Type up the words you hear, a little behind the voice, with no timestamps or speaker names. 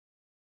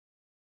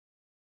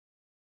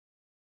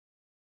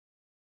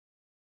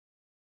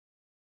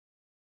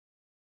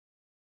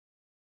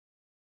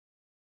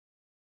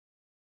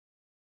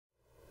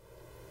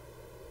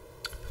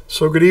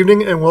So good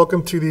evening and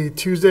welcome to the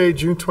Tuesday,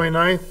 June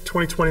 29th,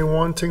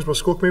 2021 Tyngsborough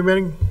School Committee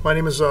meeting. My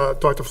name is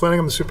Dr. Flanagan.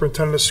 I'm the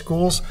Superintendent of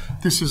Schools.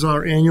 This is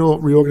our annual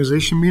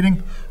reorganization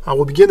meeting.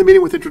 We'll begin the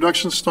meeting with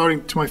introductions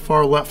starting to my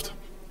far left.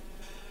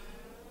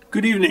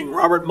 Good evening,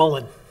 Robert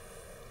Mullen.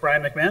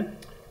 Brian McMahon.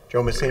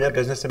 Joe Messina,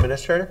 Business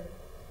Administrator.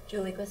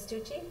 Julie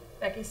Guastucci.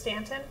 Becky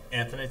Stanton.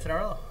 Anthony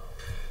Tenarello.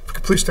 If you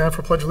could please stand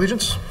for Pledge of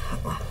Allegiance.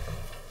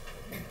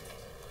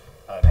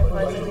 I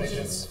pledge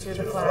allegiance to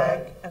the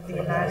flag of the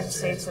United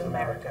States of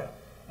America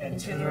and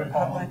to the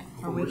republic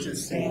for which it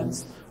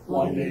stands,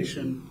 one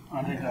nation,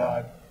 under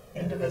God,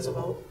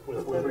 indivisible,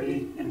 with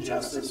liberty and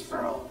justice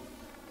for all.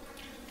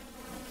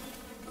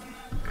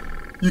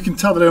 You can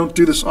tell that I don't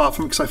do this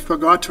often because I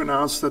forgot to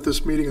announce that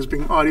this meeting is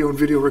being audio and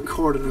video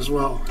recorded as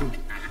well.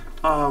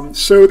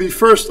 So the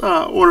first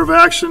order of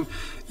action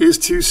is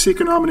to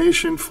seek a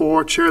nomination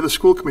for chair of the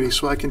school committee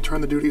so I can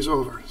turn the duties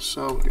over.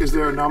 So is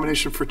there a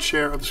nomination for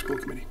chair of the school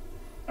committee?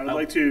 I would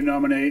like to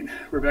nominate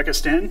Rebecca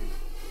Stanton.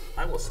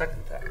 I will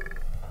second that.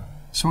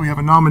 So we have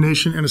a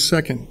nomination and a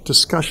second.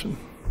 Discussion.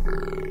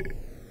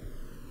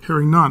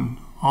 Hearing none.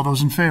 All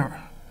those in favor?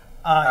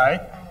 Aye.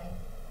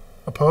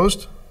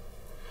 Opposed?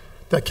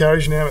 That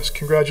carries unanimous.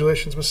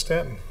 Congratulations, Ms.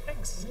 Stanton.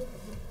 Thanks.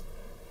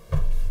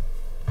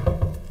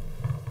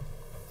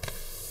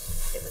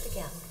 Give it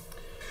again.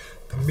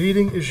 The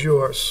meeting is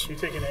yours. Can you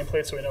take your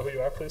nameplate so we know who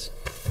you are, please?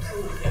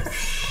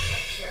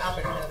 Yes. You're out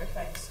there, Noter.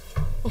 Thanks.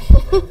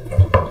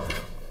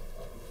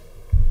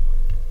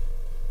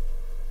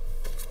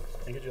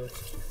 Thank you, Julie.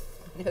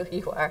 I know who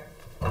you are.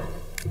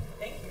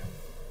 Thank you.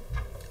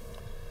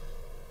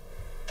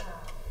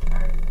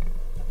 Our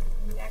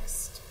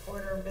next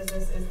order of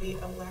business is the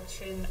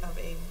election of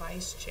a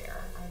vice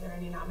chair. Are there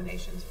any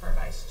nominations for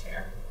vice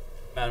chair?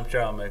 Madam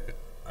Chair,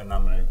 I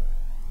nominate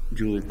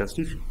Julie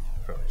Guastucci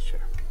for vice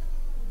chair.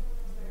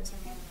 Is there a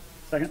second?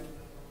 Second.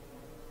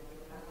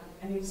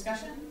 Any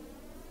discussion?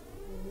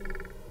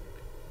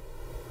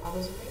 All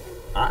those in favor?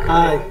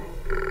 Aye.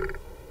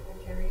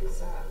 That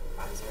carries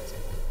 5-0.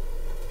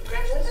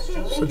 Congratulations,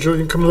 Julie. So Julie,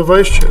 you can come to the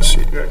vice chair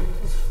seat.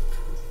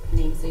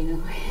 Name so you know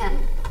who I am.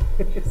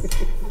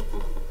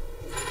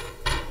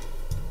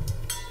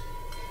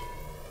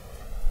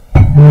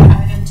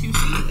 Item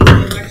 2C, the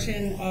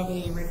election of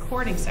a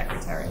recording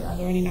secretary. Are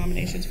there any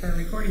nominations for a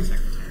recording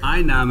secretary?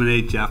 I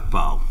nominate Jeff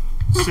Bowe.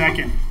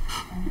 Second.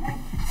 Okay.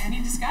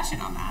 Any discussion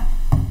on that?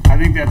 I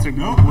think that's a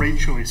great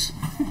choice.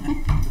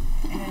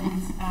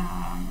 And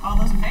all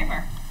those in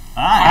favor?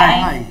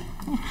 Aye.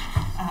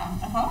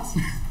 Opposed?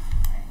 All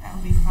right, that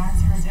will be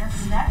 5-0.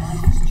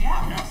 Congratulations,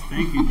 Jeff. Yes,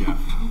 thank you, Jeff.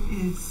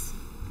 Who is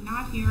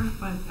not here,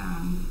 but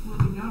will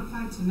be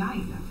notified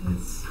tonight of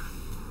his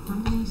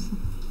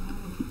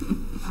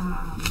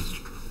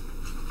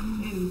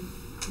and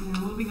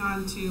moving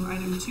on to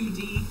item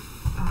 2D,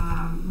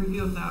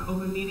 review of the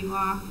open meeting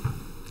law,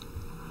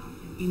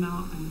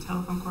 email and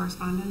telephone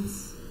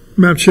correspondence.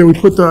 Madam Chair, we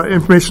put the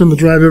information in the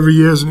drive every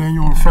year as an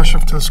annual refresher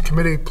to this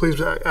committee. Please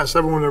ask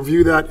everyone to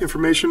review that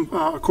information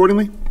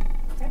accordingly.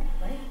 Okay,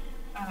 great.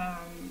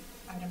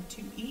 Item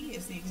 2E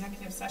is the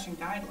executive session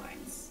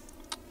guidelines.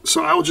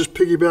 So I will just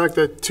piggyback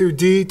that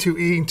 2D,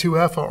 2E, and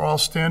 2F are all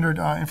standard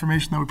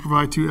information that we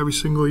provide to you every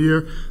single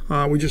year.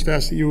 We just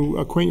ask that you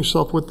acquaint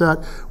yourself with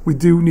that. We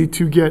do need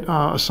to get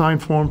a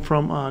signed form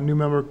from new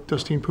member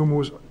Dustine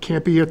Puma, who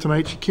can't be here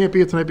tonight. She can't be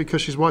here tonight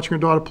because she's watching her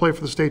daughter play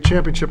for the state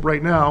championship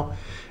right now,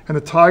 and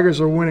the Tigers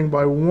are winning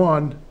by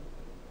 1.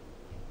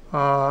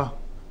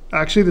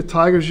 Actually, the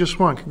Tigers just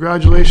won.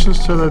 Congratulations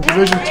to the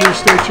Division II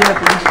state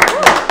champions.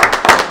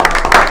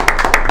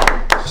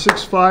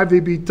 6-5,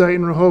 they beat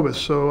Dayton Rehoboth.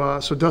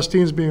 So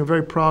Dustine's being a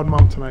very proud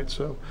mom tonight.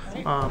 So,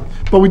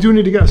 but we do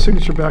need to get a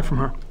signature back from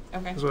her.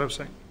 Okay. Is what I'm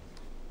saying.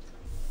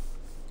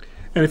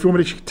 And if you want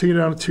me to continue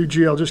down to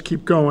 2G, I'll just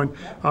keep going.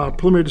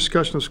 Preliminary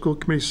discussion of school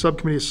committee,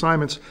 subcommittee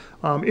assignments.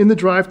 In the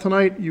drive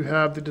tonight, you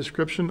have the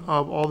description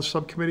of all the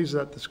subcommittees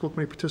that the school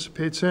committee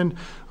participates in.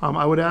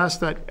 I would ask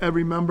that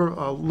every member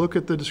look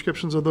at the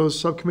descriptions of those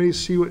subcommittees,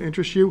 see what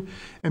interests you,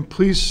 and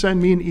please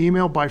send me an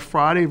email by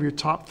Friday of your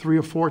top 3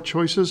 or 4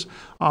 choices.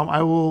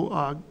 I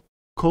will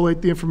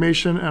collate the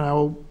information and I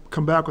will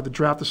come back with the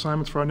draft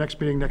assignments for our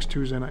next meeting next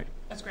Tuesday night.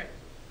 That's great.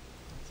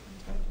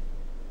 Sounds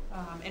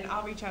good. And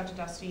I'll reach out to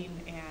Dustine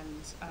and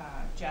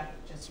Jeff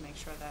just to make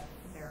sure that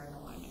they're in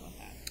alignment with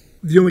that.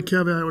 The only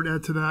caveat I would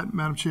add to that,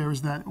 Madam Chair,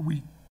 is that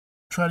we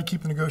try to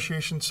keep the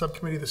negotiation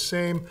subcommittee the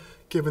same,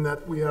 given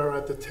that we are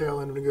at the tail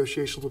end of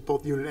negotiations with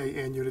both Unit A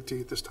and Unit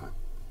D at this time.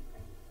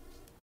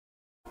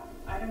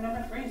 Item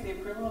number 3 is the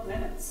approval of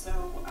minutes. So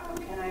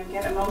can I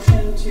get a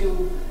motion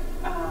to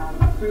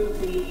approve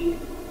the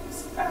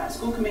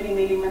school committee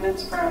meeting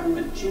minutes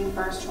from June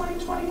 1st,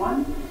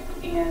 2021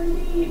 and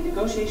the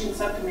negotiation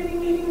subcommittee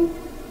meeting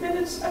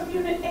minutes of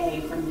Unit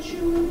A from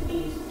June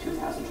 8th,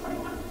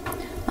 2021.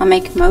 I'll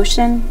make a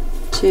motion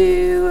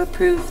to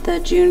approve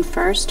the June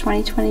 1st,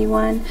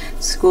 2021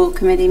 school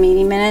committee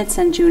meeting minutes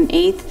and June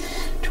 8th,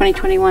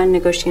 2021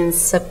 negotiation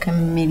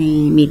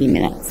subcommittee meeting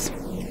minutes.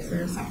 Is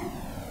there a second?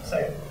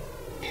 Second.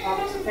 All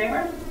those in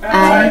favor?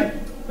 Aye.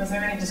 Was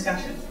there any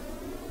discussion?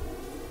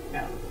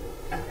 No.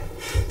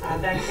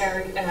 That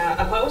carried,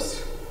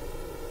 opposed?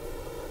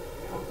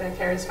 Oh, that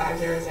carries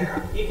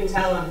 5-0-0. You can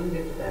tell I'm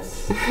new to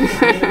this.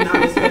 I'm not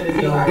as good as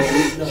you are.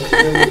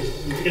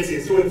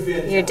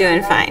 You're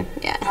doing fine,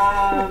 yeah.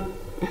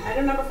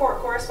 Item number 4,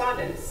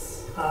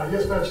 correspondence.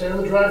 Yes, Madam Chair,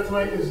 on the drive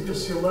tonight is you'll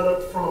see a letter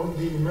from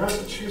the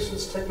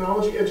Massachusetts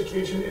Technology,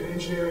 Education, and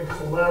Engineering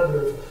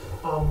Collaborative.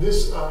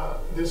 This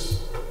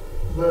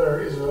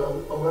letter is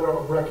a letter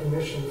of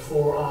recognition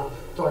for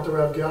Dr.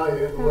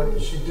 Ravgalia and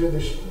what she did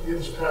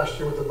this past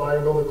year with the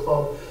BioBuilder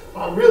Club.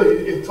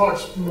 Really, it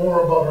talks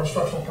more about her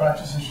instructional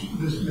practices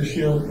this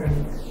year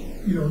and,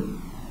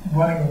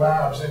 running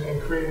labs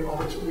and creating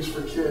opportunities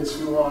for kids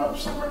who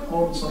some are at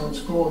home and some are in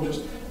school, and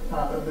just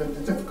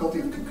the difficulty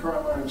of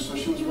concurrent learning. So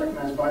she was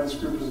recognized by this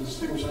group as a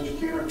distinguished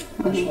educator.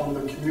 I just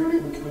wanted the community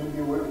to be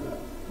aware of that.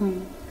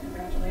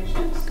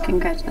 Congratulations.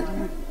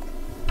 Congratulations.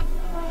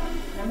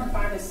 Number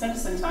 5 is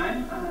citizen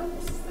time.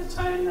 This is the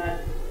time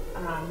that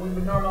we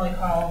would normally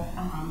call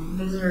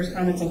visitors,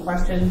 comments, and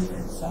questions.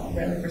 It's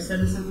really for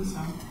citizens,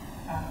 so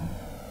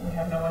we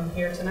have no one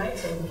here tonight,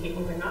 so we can keep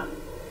moving on.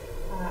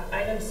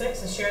 Item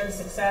 6 is share the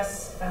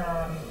success.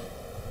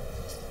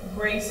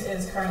 Grace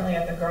is currently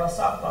at the girls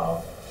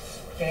softball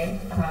game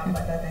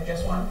that they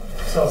just won.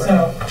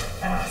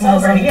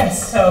 Celebrating,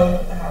 yes. So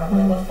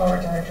we look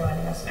forward to her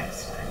joining us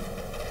next time.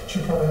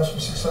 She'll probably have some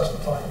success to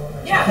talk about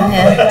next Yeah,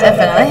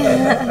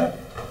 Definitely.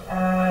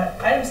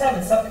 Item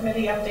 7,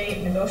 subcommittee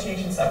update,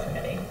 negotiation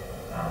subcommittee.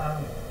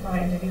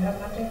 Ryan, did you have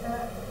an update for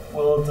that?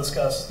 We'll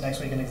discuss next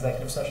week in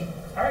executive session.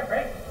 All right,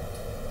 great.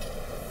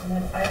 And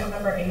then item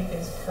number 8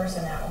 is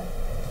personnel.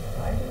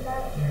 Do I do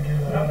that? You do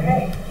that.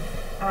 Okay.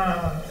 All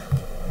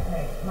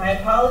right. My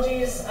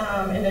apologies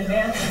in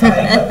advance if I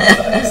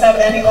have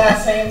any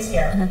last names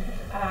here.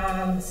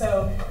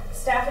 So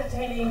staff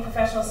attaining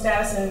professional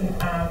status in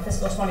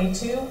fiscal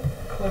 22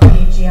 would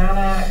be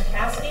Gianna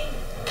Cassidy,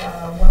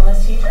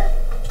 wellness teacher.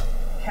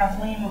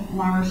 Kathleen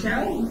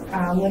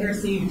LaRochelle,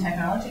 literacy and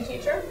technology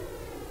teacher.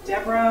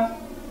 Deborah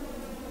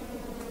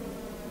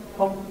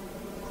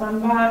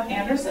Clemba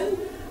Anderson,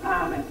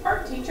 an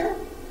art teacher.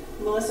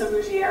 Melissa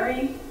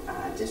Ruggieri,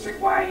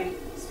 district-wide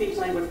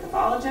speech-language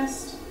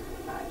pathologist.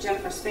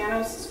 Jennifer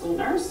Spanos, school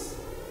nurse.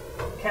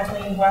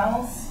 Kathleen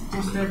Wells,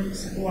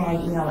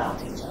 district-wide ELL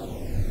teacher.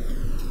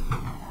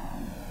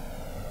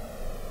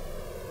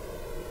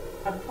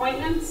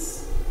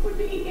 Appointments would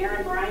be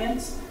Erin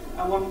Bryant,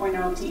 a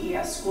 1.0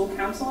 TES school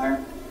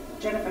counselor.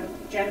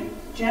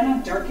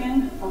 Jenna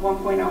Durkin, a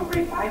 1.0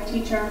 grade 5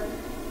 teacher.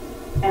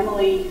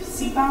 Emily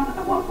Sipa,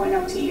 a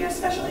 1.0 TES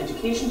special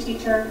education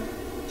teacher.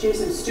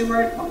 Jason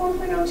Stewart, a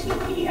 1.0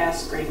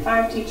 TES grade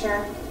 5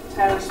 teacher.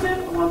 Tyler Smith,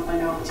 a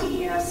 1.0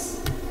 TES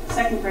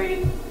second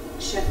grade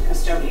shift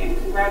custodian.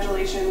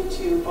 Congratulations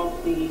to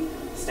both the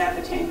staff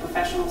attaining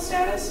professional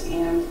status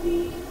and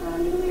the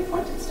newly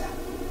appointed staff.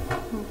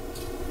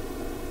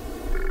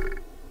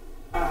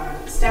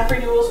 Staff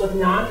renewals with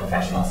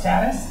non-professional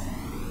status.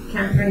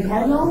 Catherine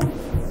Cardinal,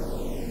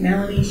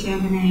 Melanie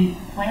Champagne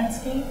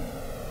Plansky,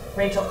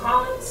 Rachel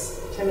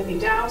Collins, Timothy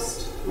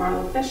Doust,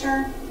 Marla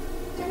Fisher,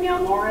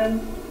 Danielle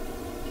Morin,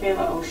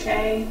 Kayla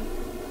O'Shea,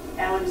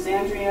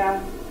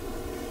 Alexandria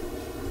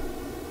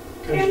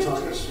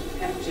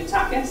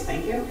Panchatakis,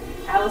 thank you,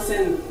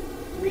 Allison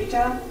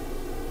Rita,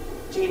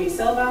 Jamie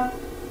Silva,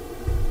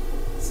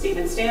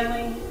 Stephen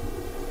Stanley,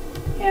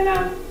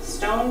 Hannah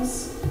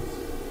Stones,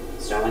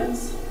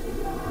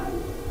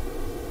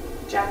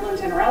 Jacqueline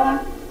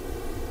Tenorella,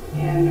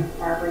 and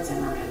Barbara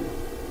Zimmerman.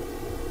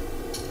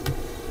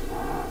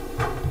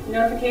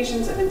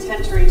 Notifications of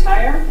intent to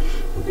retire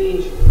will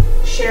be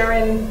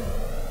Sharon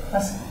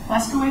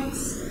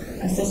Leskowitz,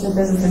 Assistant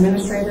Business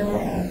Administrator,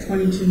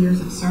 22 years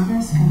of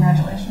service.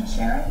 Congratulations,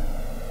 Sharon.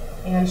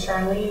 And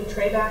Charlene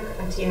Trebeck,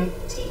 a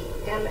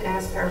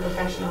TMS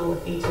paraprofessional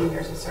with 18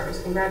 years of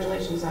service.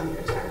 Congratulations on your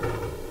retirement.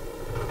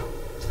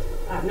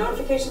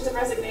 Notifications of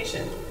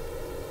resignation.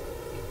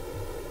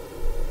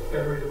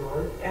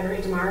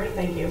 Annery Damari,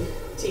 thank you.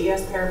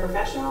 TES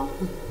paraprofessional.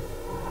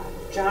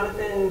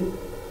 Jonathan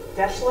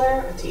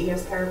Deschler, a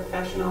TES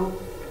paraprofessional.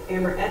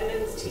 Amber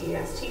Edmonds,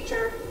 TES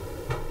teacher.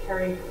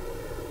 Carrie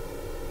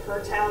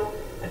Hertel,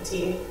 a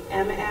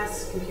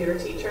TMS computer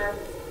teacher.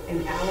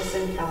 And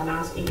Allison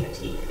Kalinowski, a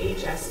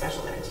THS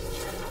special ed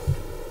teacher.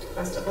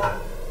 Best of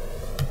luck.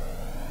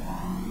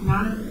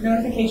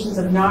 Notifications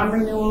of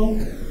non-renewal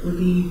would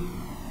be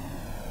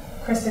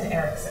Kristen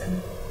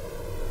Erickson.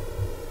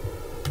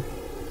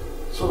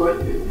 So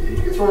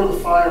you throw the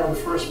fire on the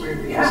first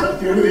meeting, because at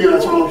the end of the year,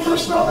 that's when all the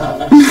personnel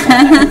happens.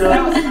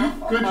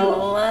 Good job. A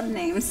lot of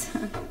names.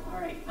 All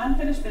right,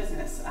 unfinished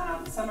business,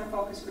 summer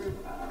focus group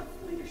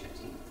leadership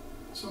team.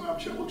 So now,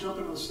 Chip, we'll jump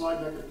into the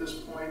slide deck at this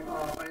point.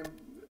 I am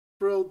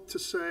thrilled to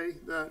say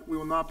that we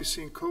will not be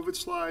seeing COVID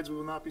slides. We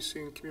will not be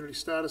seeing community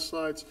status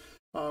slides.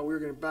 We're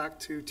getting back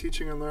to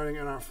teaching and learning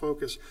and our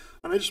focus.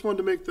 And I just wanted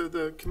to make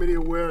the committee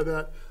aware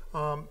that,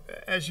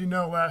 as you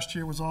know, last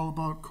year was all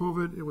about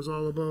COVID. It was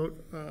all about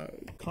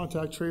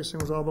contact tracing.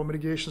 It was all about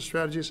mitigation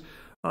strategies.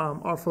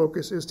 Our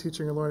focus is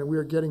teaching and learning. We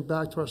are getting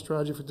back to our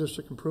strategy for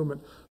district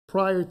improvement.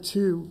 Prior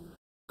to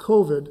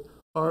COVID,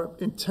 our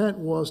intent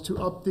was to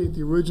update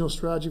the original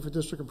strategy for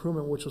district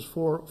improvement, which was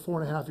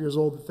 4.5 years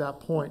old at that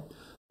point.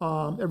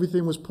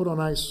 Everything was put on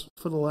ice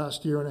for the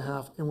last year and a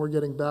half, and we're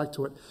getting back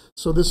to it.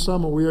 So this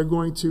summer, we are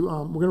going to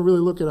really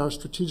look at our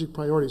strategic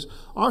priorities.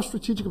 Our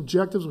strategic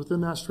objectives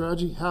within that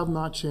strategy have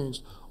not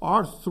changed.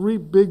 Our 3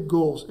 big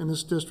goals in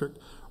this district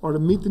are to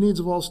meet the needs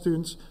of all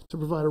students, to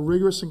provide a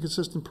rigorous and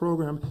consistent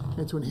program,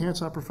 and to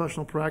enhance our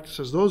professional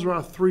practices. Those are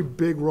our 3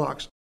 big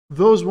rocks.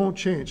 Those won't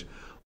change.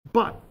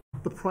 But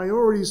the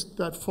priorities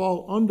that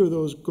fall under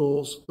those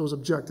goals, those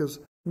objectives,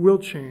 will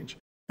change.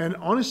 And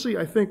honestly,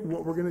 I think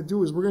what we're going to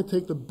do is we're going to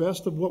take the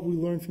best of what we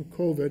learned from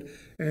COVID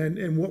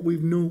and what we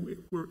knew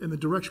in the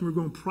direction we're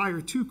going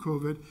prior to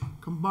COVID,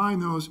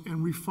 combine those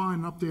and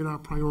refine and update our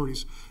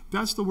priorities.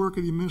 That's the work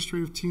of the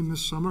administrative team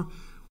this summer.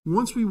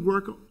 Once we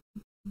work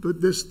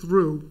this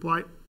through,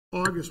 by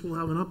August, we'll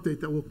have an update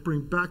that we'll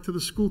bring back to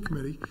the school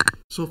committee.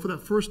 So for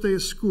that first day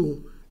of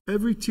school,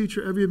 every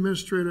teacher, every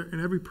administrator,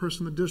 and every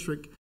person in the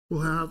district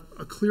will have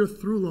a clear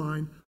through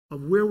line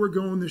of where we're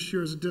going this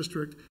year as a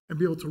district and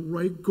be able to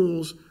write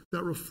goals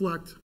that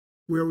reflect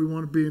where we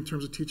want to be in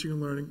terms of teaching and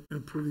learning and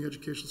improving the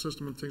educational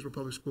system in Tyngsborough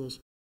Public Schools.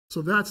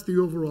 So that's the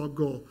overall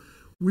goal.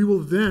 We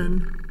will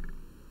then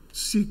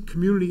seek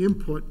community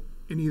input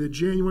in either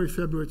January,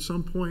 February, at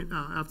some point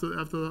after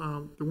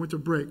the winter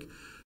break,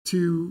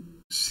 to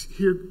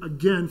hear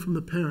again from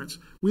the parents.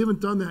 We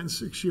haven't done that in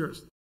 6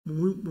 years.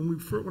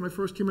 When I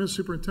first came in as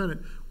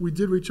superintendent, we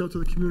did reach out to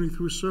the community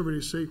through a survey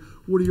to say,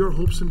 what are your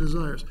hopes and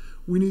desires?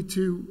 We need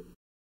to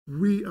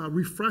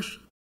refresh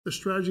the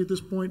strategy at this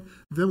point,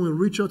 then we'll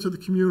reach out to the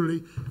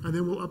community, and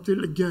then we'll update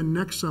it again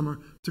next summer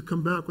to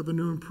come back with a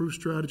new improved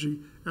strategy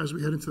as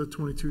we head into the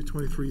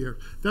 22-23 year.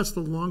 That's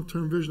the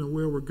long-term vision of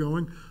where we're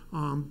going,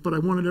 but I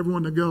wanted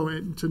everyone to go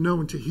and to know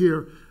and to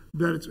hear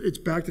that it's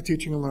back to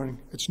teaching and learning.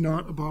 It's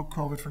not about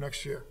COVID for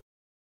next year.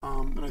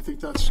 And I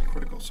think that's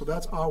critical. So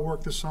that's our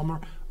work this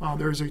summer.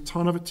 There is a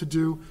ton of it to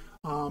do,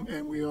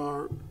 and we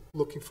are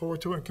looking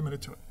forward to it and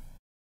committed to it.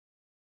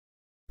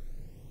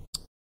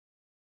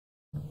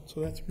 So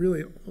that's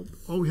really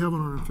all we have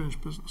on our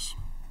unfinished business.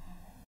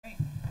 Great.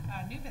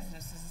 New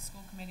business is the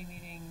school committee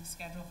meeting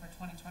scheduled for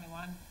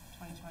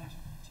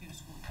 2021-2022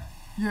 school year.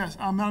 Yes,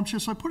 Madam Chair,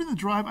 so I put in the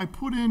drive, I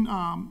put in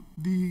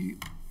the,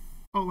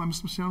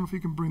 Mr. I don't know if you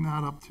can bring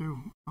that up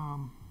too.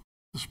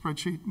 The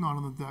spreadsheet, not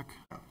on the deck.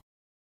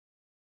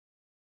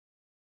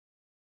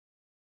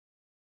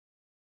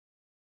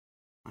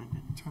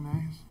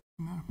 10A is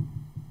in there.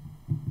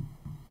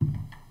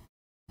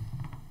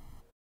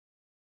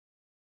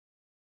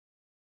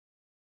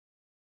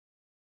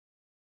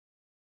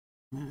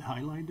 Is it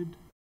highlighted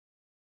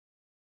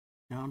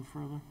down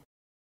further?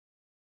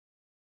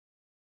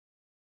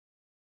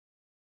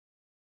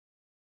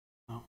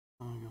 No,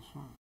 I guess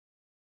not.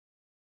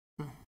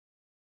 Okay.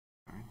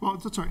 Well,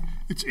 that's all right.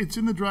 It's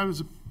in the drive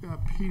as a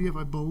PDF,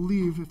 I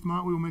believe. If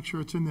not, we will make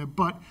sure it's in there.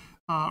 But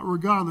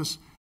regardless,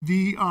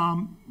 the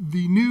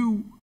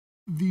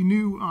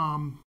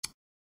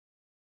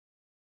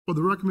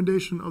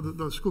recommendation of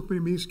the school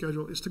committee meeting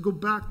schedule is to go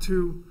back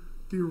to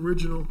the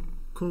original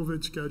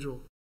COVID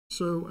schedule.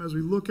 So as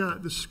we look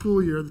at the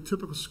school year, the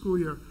typical school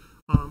year,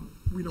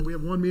 we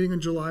have one meeting in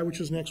July,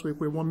 which is next week.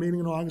 We have one meeting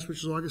in August,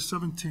 which is August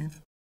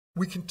 17th.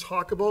 We can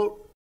talk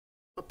about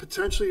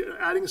potentially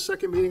adding a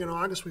second meeting in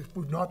August.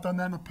 We've not done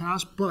that in the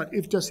past, but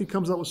if DESE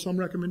comes out with some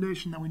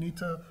recommendation that we need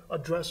to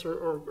address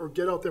or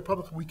get out there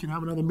publicly, we can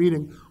have another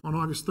meeting on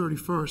August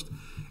 31st.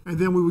 And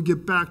then we would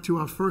get back to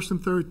our first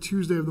and third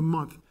Tuesday of the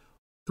month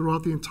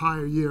throughout the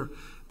entire year.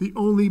 The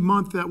only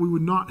month that we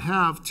would not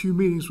have 2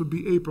 meetings would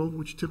be April,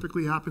 which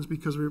typically happens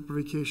because of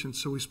vacation.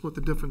 So we split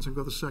the difference and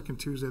go the second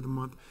Tuesday of the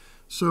month.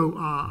 So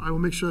I will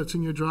make sure it's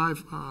in your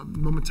drive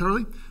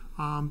momentarily.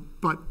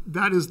 But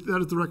that is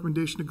the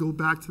recommendation, to go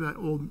back to that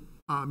old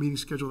meeting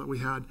schedule that we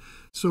had.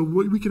 So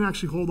we can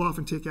actually hold off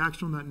and take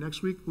action on that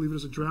next week, leave it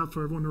as a draft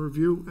for everyone to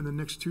review, and then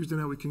next Tuesday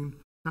night we can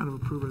kind of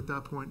approve it at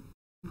that point.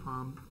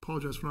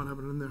 Apologize for not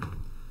having it in there.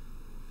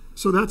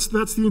 So that's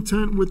the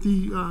intent with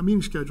the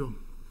meeting schedule.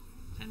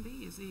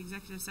 10B is the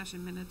executive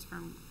session minutes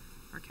from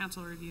our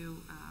council review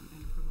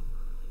and approval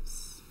for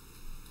release.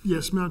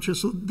 Yes, Madam Chair.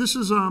 So this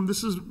is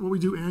what we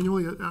do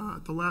annually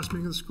at the last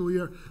meeting of the school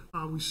year.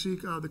 We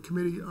seek the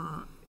committee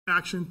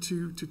action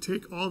to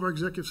take all of our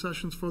executive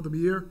sessions for the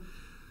year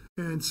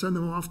and send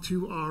them off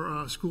to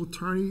our school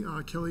attorney,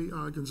 Kelly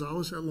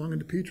Gonzalez at Long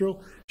and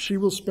DePietro. She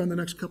will spend the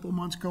next couple of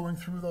months going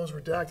through those,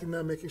 redacting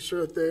them, making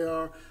sure that they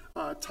are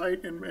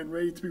tight and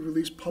ready to be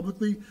released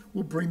publicly.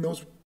 We'll bring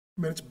those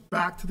minutes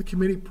back to the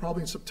committee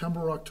probably in September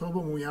or October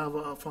when we have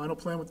a final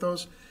plan with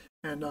those.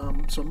 And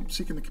so I'm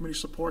seeking the committee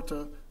support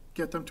to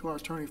get them to our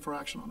attorney for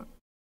action on it.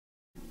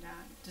 And,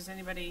 does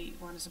anybody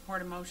want to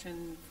support a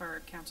motion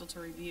for council to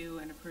review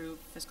and approve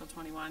fiscal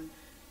 21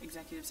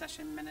 executive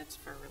session minutes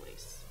for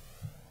release?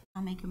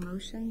 I'll make a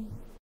motion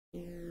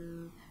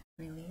to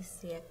release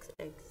the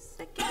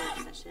executive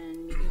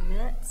session meeting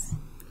minutes.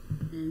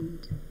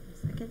 And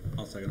a second.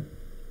 I'll second.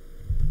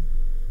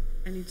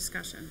 Any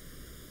discussion?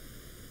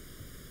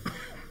 All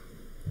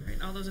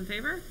right, all those in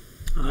favor?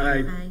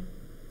 Aye. Aye.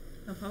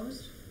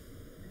 Opposed?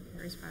 That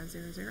carries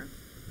 500.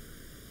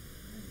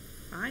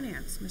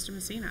 Finance, Mr.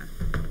 Messina.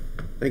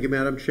 Thank you,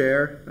 Madam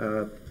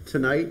Chair.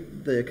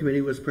 Tonight, the committee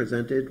was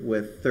presented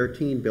with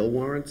 13 bill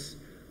warrants.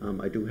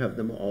 I do have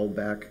them all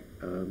back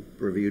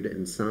reviewed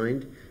and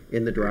signed.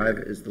 In the drive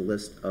is the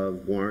list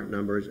of warrant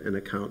numbers and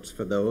accounts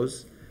for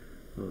those.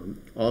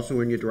 Also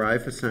in your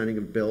drive for signing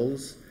of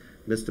bills,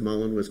 Mr.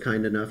 Mullen was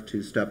kind enough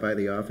to stop by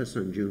the office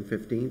on June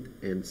 15th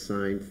and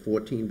sign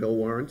 14 bill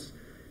warrants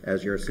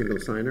as your single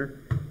signer.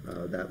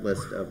 That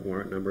list of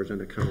warrant numbers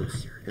and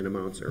accounts and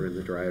amounts are in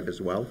the drive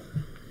as well.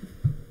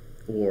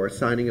 For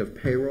signing of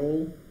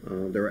payroll,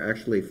 there are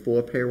actually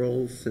 4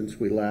 payrolls since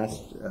we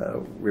last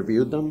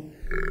reviewed them.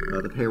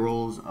 The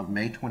payrolls of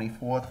May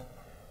 24th,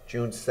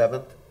 June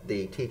 7th,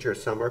 the teacher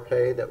summer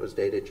pay that was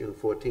dated June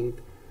 14th,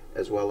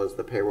 as well as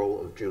the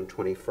payroll of June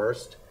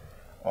 21st.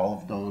 All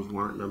of those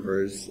warrant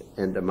numbers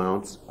and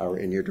amounts are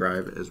in your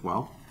drive as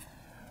well.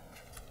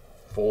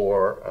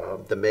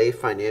 For the May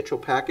financial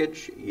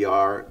package,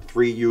 your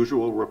 3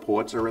 usual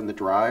reports are in the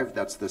drive.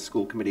 That's the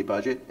school committee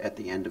budget at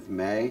the end of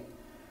May,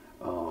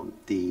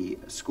 the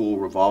school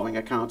revolving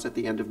accounts at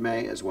the end of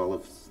May, as well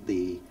as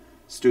the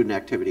student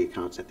activity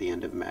accounts at the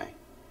end of May.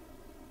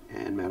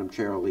 And Madam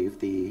Chair, I'll leave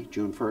the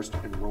June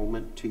 1st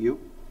enrollment to you.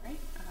 Right.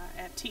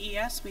 At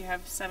TES, we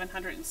have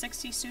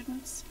 760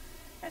 students.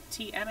 At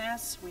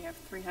TMS, we have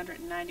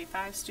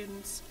 395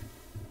 students.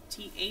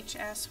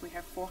 THS, we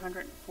have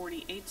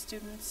 448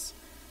 students.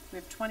 We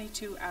have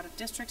 22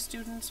 out-of-district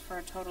students for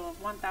a total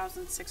of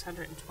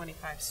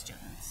 1,625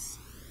 students.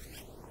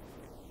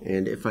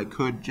 And if I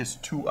could,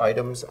 just 2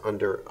 items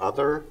under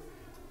other.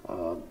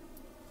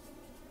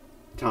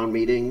 Town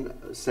meeting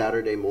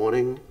Saturday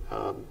morning,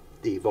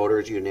 the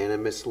voters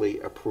unanimously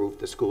approved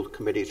the school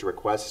committee's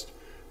request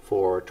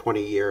for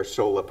 20-year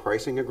solar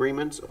pricing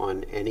agreements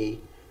on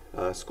any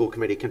school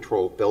committee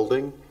controlled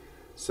building.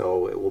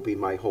 So it will be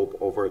my hope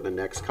over the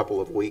next couple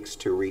of weeks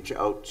to reach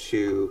out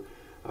to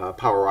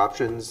Power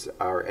Options,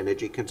 our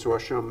energy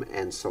consortium,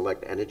 and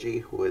Select Energy,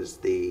 who is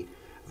the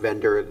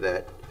vendor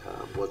that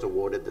was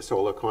awarded the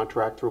solar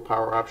contract through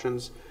Power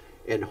Options,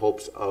 in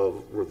hopes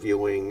of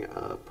reviewing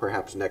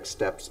perhaps next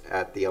steps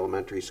at the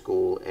elementary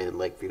school and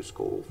Lakeview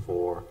School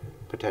for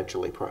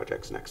potentially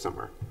projects next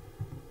summer.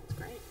 That's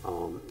great.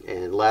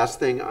 And last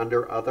thing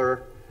under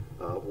other,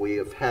 we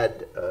have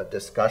had a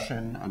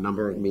discussion, a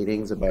number of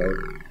meetings about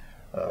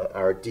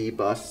our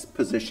D-bus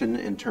position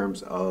in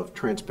terms of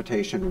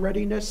transportation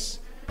readiness,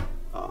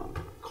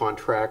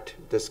 contract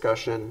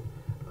discussion.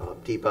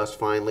 D-bus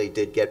finally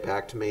did get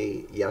back to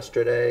me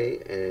yesterday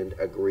and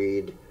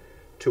agreed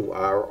to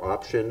our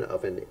option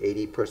of an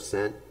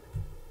 80%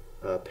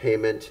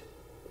 payment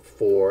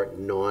for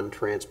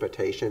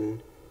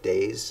non-transportation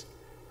days,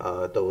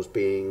 those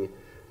being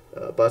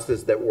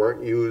buses that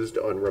weren't used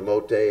on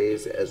remote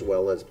days, as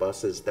well as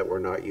buses that were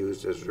not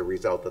used as a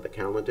result of the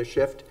calendar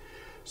shift.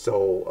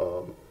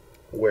 So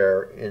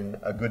we're in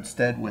a good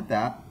stead with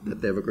that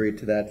they've agreed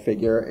to that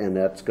figure, and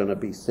that's going to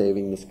be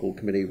saving the school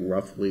committee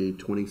roughly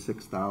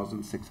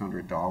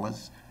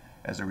 $26,600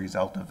 as a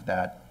result of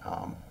that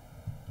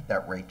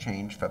that rate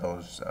change for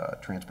those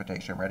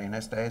transportation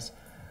readiness days.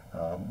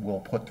 We'll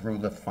put through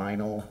the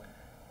final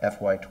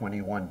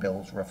FY21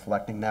 bills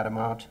reflecting that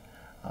amount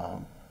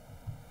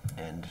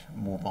and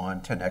move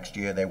on to next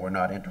year. They were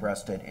not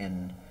interested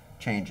in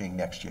changing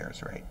next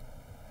year's rate.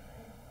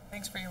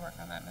 Thanks for your work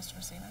on that, Mr.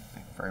 Messina.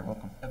 You're very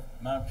welcome.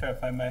 Madam Chair,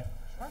 if I may.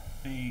 Sure.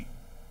 The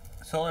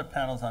solar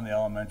panels on the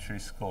elementary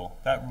school,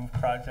 that roof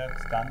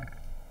project's done?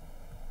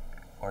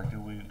 Or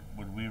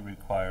would we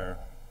require?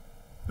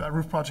 That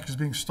roof project is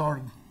being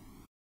started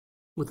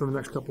within the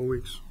next couple of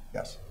weeks.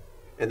 Yes.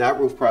 And that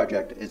roof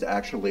project is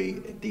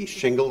actually the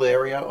shingled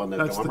area on the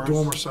dormers. That's the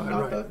dormer side,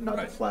 not right. Not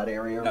Right. the flat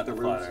area Not of the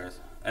the roofs. flat areas.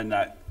 And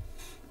that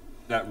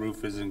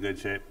roof is in good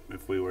shape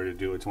if we were to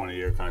do a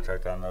 20-year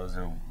contract on those,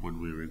 or would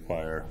we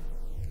require?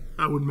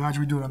 I would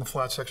imagine we do it on the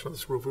flat section of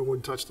this roof. We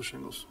wouldn't touch the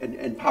shingles.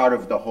 And part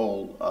of the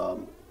whole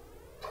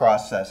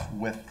process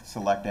with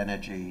Select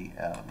Energy,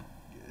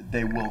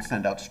 they will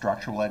send out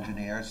structural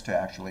engineers to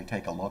actually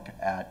take a look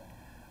at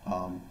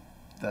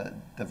the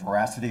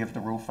veracity of the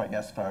roof, I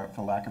guess, for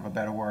lack of a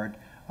better word,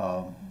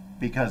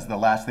 because the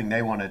last thing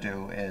they want to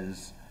do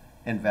is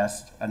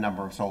invest a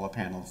number of solar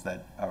panels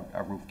that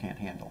a roof can't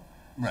handle.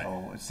 Right.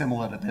 So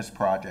similar to this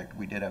project,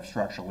 we did have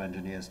structural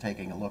engineers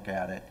taking a look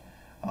at it.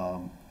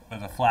 But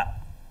the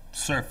flat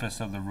surface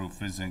of the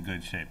roof is in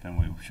good shape, and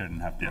we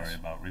shouldn't have to worry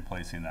about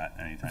replacing that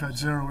We've anytime had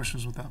soon. 0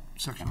 issues with that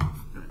section.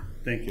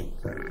 Thank you.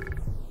 All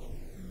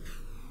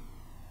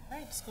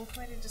right, school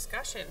committee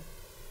discussion.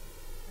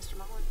 Mr.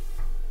 Mullen.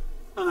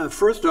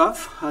 First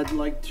off, I'd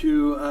like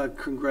to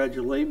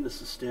congratulate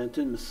Mrs.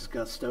 Stanton, Mrs.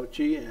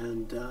 Gastaucci,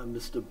 and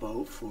Mr.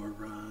 Bowe for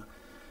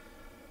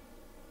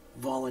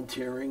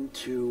volunteering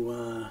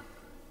to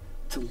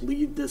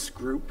lead this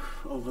group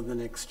over the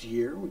next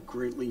year. We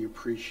greatly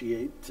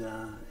appreciate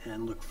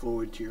and look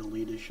forward to your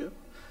leadership.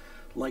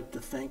 I'd like to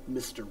thank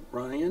Mr.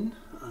 Ryan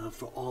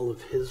for all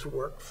of his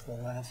work for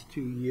the last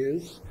 2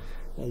 years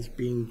as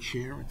being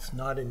chair. It's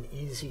not an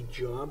easy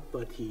job,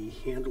 but he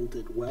handled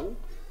it well,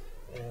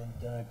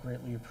 and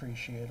greatly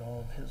appreciate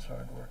all of his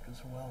hard work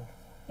as well.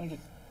 Thank you.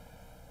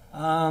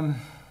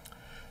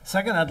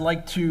 Second, I'd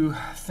like to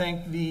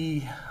thank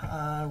the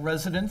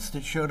residents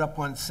that showed up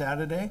on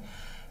Saturday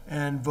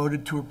and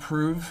voted to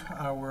approve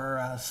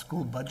our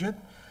school budget.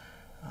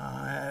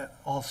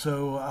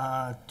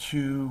 Also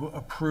to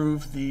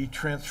approve the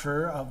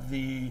transfer of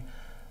the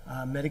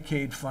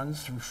Medicaid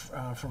funds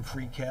from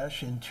free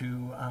cash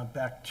into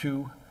back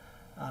to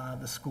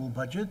the school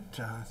budget.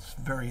 It's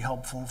very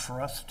helpful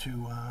for us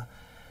to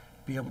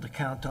be able to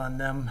count on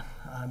them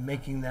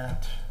making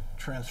that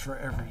transfer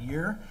every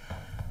year.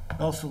 I'd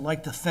also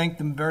like to thank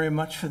them very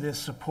much for their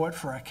support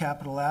for our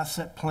capital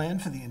asset plan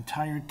for the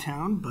entire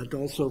town, but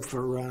also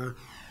for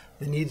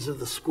the needs of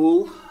the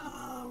school.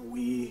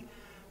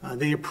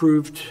 They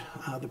approved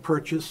the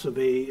purchase of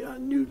a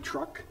new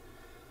truck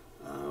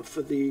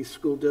for the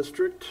school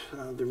district,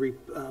 the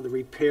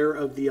repair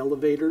of the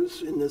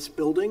elevators in this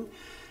building,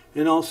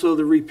 and also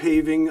the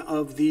repaving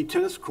of the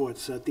tennis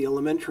courts at the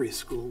elementary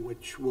school,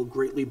 which will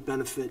greatly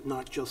benefit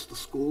not just the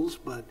schools,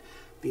 but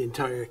the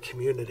entire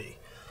community.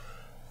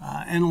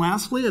 And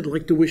lastly, I'd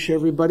like to wish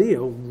everybody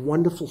a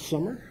wonderful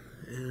summer,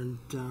 and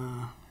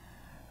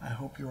I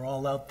hope you're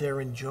all out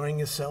there enjoying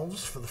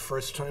yourselves for the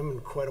first time in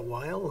quite a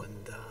while,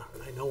 and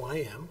I know I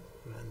am,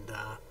 and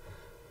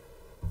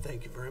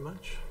thank you very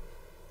much.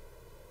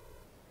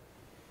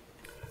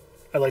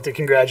 I'd like to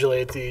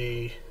congratulate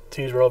the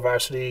Tyngsborough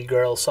varsity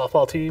girls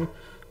softball team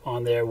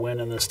on their win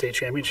in the state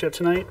championship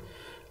tonight.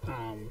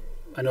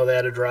 I know they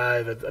had to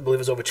drive, I believe it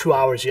was over 2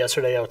 hours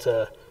yesterday, out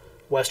to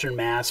Western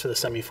Mass for the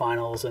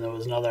semifinals, and it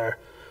was another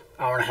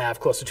hour and a half,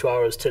 close to 2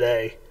 hours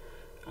today.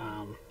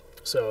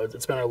 So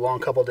it's been a long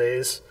couple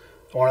days.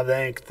 I want to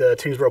thank the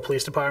Tyngsborough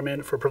Police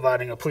Department for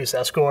providing a police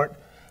escort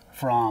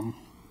from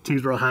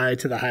Tyngsborough High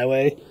to the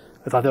highway.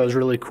 I thought that was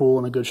really cool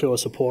and a good show of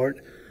support.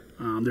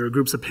 There were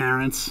groups of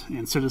parents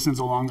and citizens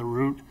along the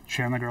route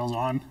cheering the girls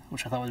on,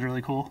 which I thought was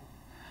really cool.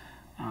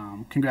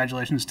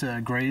 Congratulations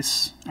to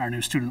Grace, our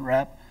new student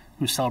rep,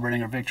 who's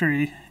celebrating her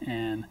victory,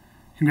 and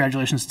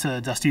congratulations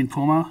to Dustine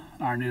Puma,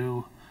 our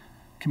new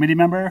committee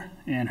member,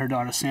 and her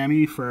daughter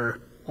Sammy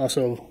for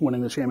also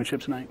winning the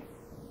championship tonight.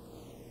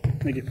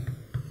 Thank you.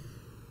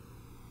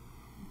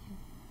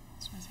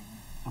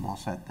 I'm all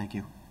set, thank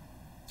you.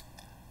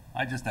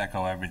 I just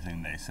echo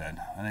everything they said.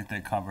 I think they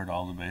covered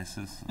all the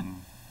bases.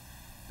 And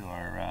to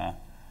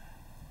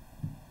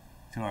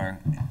our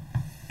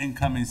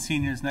incoming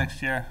seniors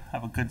next year,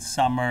 have a good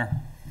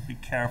summer. Be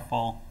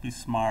careful. Be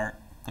smart.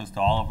 Goes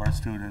to all of our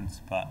students.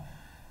 But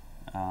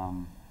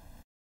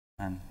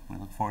and we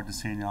look forward to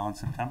seeing you all in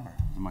September.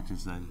 As much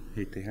as I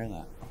hate to hear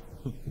that.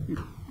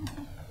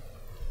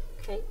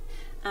 Okay.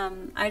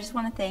 I just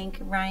want to thank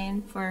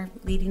Ryan for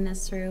leading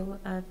us through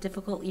a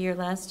difficult year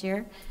last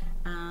year.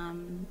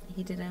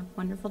 He did a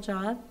wonderful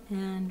job,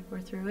 and we're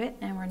through it,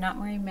 and we're not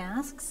wearing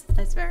masks.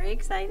 That's very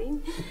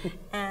exciting.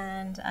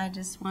 And I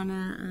just want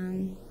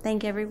to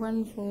thank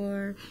everyone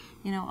for,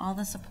 all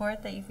the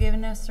support that you've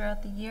given us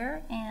throughout the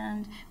year,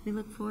 and we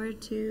look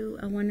forward to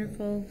a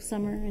wonderful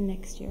summer and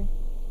next year.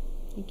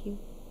 Thank you.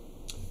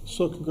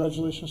 So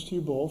congratulations to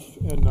you both,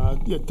 and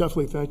yeah,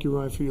 definitely thank you,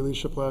 Ryan, for your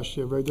leadership last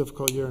year. Very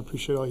difficult year. I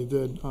appreciate all you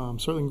did.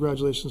 Certainly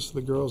congratulations to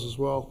the girls as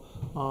well.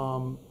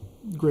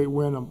 Great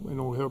win.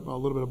 We'll hear a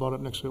little bit about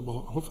it next week. Well,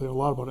 hopefully a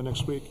lot about it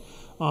next week.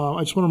 I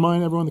just want to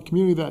remind everyone in the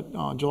community that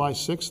on July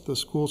 6th, the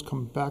schools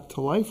come back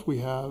to life. We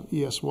have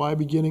ESY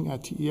beginning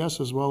at TES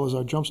as well as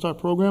our Jumpstart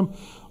program.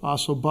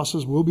 So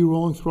buses will be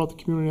rolling throughout the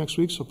community next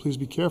week, so please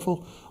be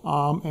careful.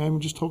 And we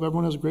just hope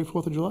everyone has a great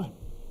 4th of July.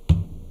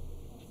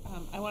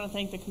 I want to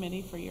thank the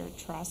committee for your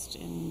trust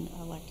in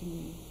electing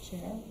me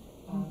chair.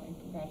 And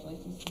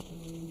congratulations to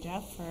you and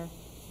Jeff for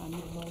your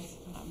roles.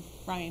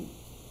 Ryan,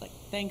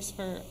 thanks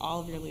for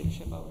all of your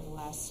leadership over the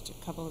last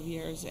couple of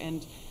years,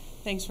 and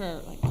thanks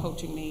for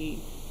coaching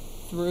me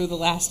through the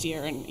last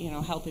year and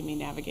helping me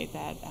navigate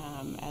that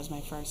as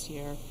my first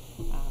year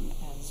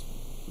as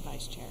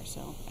vice chair.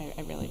 So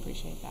I really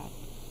appreciate that.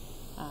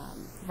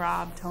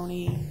 Rob,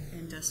 Tony,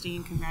 and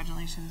Dustine,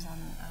 congratulations on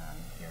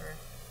your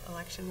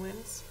election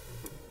wins.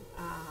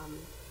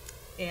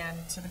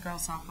 And to the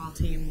girls softball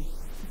team,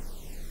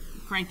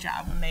 great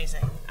job,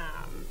 amazing.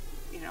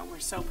 We're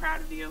so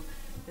proud of you.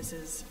 This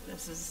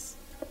is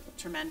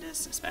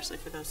tremendous, especially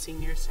for those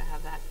seniors to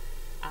have that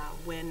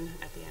win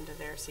at the end of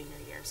their senior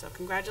year. So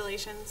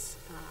congratulations.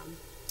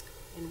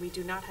 And we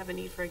do not have a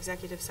need for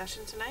executive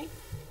session tonight.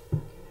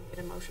 Can I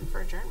get a motion for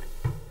adjournment?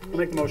 I'll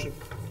make the motion.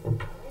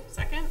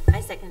 Second?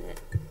 I second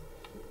it.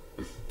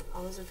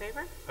 All those in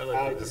favor? I'd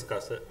like to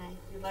discuss it.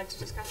 You'd like to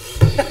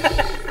discuss it?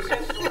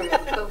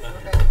 Go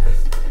for it.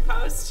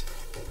 Opposed?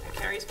 That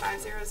carries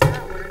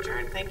 5-0-0. We're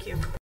adjourned. Thank you.